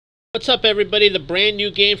What's up, everybody? The brand new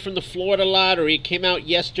game from the Florida Lottery came out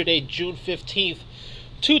yesterday, June 15th,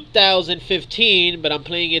 2015, but I'm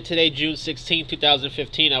playing it today, June 16th,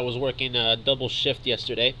 2015. I was working a double shift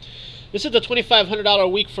yesterday. This is the $2,500 a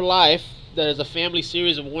week for life. That is a family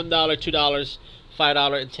series of $1, $2,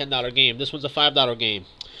 $5, and $10 game. This one's a $5 game.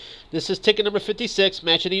 This is ticket number 56.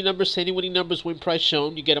 Match any numbers, any winning numbers, win price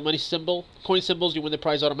shown. You get a money symbol, coin symbols, you win the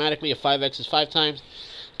prize automatically. A 5x is 5 times.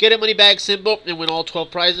 Get a money bag symbol and win all 12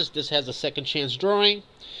 prizes. This has a second chance drawing.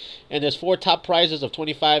 And there's 4 top prizes of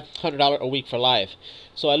 $2,500 a week for life.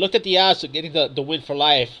 So I looked at the odds of getting the win for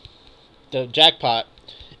life, the jackpot,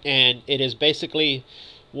 and it is basically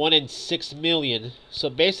 1 in 6 million. So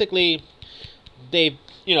basically, if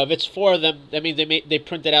it's 4 of them, that means they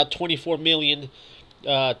printed out 24 million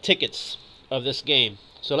tickets of this game.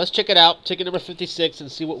 So let's check it out. Ticket number 56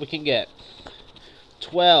 and see what we can get.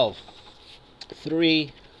 12,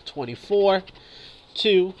 3, 24,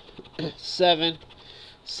 2, 7,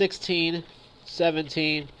 16,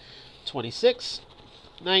 17, 26,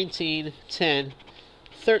 19, 10,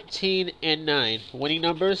 13, and 9. Winning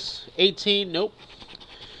numbers, 18, nope.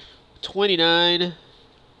 29,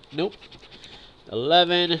 nope.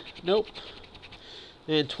 11, nope.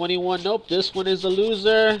 And 21, nope. This one is a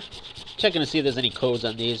loser. Checking to see if there's any codes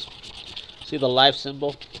on these. See the life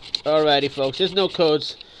symbol? Alrighty, folks. There's no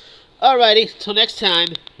codes. Alrighty, till next time,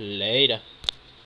 later.